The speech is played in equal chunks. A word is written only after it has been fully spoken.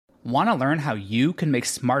Want to learn how you can make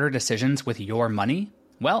smarter decisions with your money?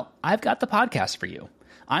 Well, I've got the podcast for you.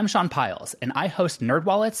 I'm Sean Piles, and I host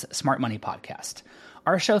NerdWallet's Smart Money Podcast.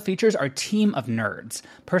 Our show features our team of nerds,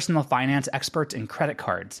 personal finance experts in credit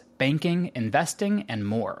cards, banking, investing, and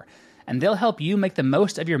more. And they'll help you make the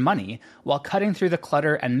most of your money while cutting through the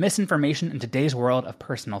clutter and misinformation in today's world of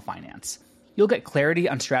personal finance. You'll get clarity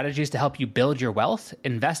on strategies to help you build your wealth,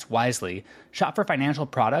 invest wisely, shop for financial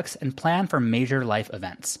products, and plan for major life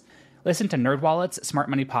events. Listen to NerdWallet's Smart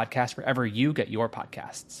Money Podcast wherever you get your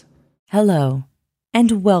podcasts. Hello,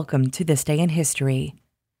 and welcome to This Day in History.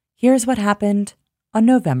 Here's what happened on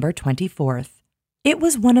November 24th. It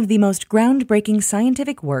was one of the most groundbreaking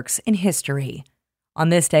scientific works in history. On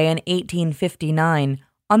this day in 1859,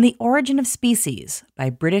 On the Origin of Species by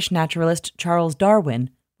British naturalist Charles Darwin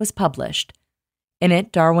was published. In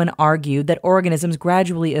it, Darwin argued that organisms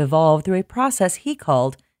gradually evolved through a process he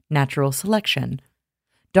called natural selection.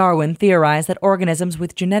 Darwin theorized that organisms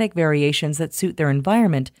with genetic variations that suit their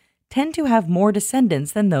environment tend to have more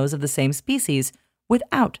descendants than those of the same species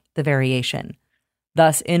without the variation,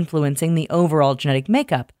 thus influencing the overall genetic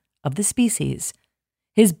makeup of the species.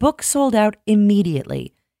 His book sold out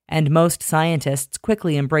immediately, and most scientists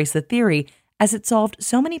quickly embraced the theory as it solved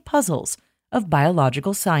so many puzzles of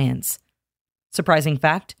biological science. Surprising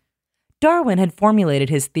fact, Darwin had formulated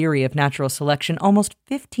his theory of natural selection almost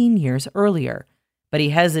 15 years earlier, but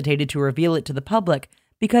he hesitated to reveal it to the public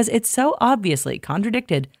because it so obviously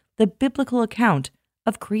contradicted the biblical account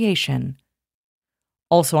of creation.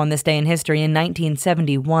 Also on this day in history in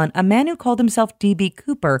 1971, a man who called himself D.B.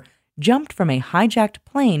 Cooper jumped from a hijacked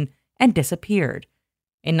plane and disappeared.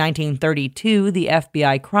 In 1932, the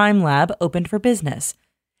FBI crime lab opened for business.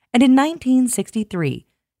 And in 1963,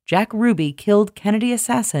 Jack Ruby killed Kennedy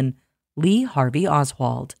assassin Lee Harvey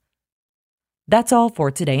Oswald. That's all for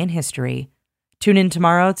today in history. Tune in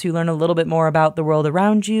tomorrow to learn a little bit more about the world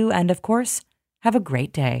around you, and of course, have a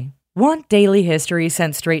great day. Want daily history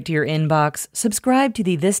sent straight to your inbox? Subscribe to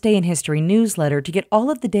the This Day in History newsletter to get all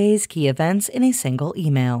of the day's key events in a single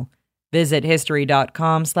email. Visit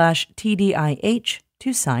history.com/TDIH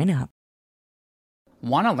to sign up.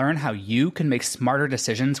 Want to learn how you can make smarter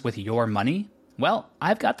decisions with your money? Well,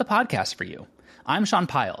 I've got the podcast for you. I'm Sean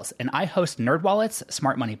Piles, and I host NerdWallet's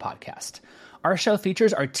Smart Money Podcast. Our show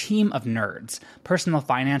features our team of nerds, personal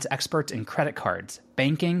finance experts in credit cards,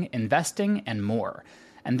 banking, investing, and more.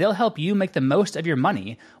 And they'll help you make the most of your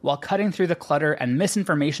money while cutting through the clutter and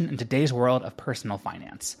misinformation in today's world of personal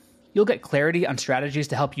finance. You'll get clarity on strategies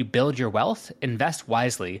to help you build your wealth, invest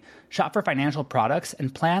wisely, shop for financial products,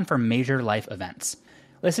 and plan for major life events.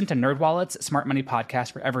 Listen to NerdWallet's Smart Money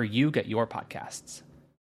Podcast wherever you get your podcasts.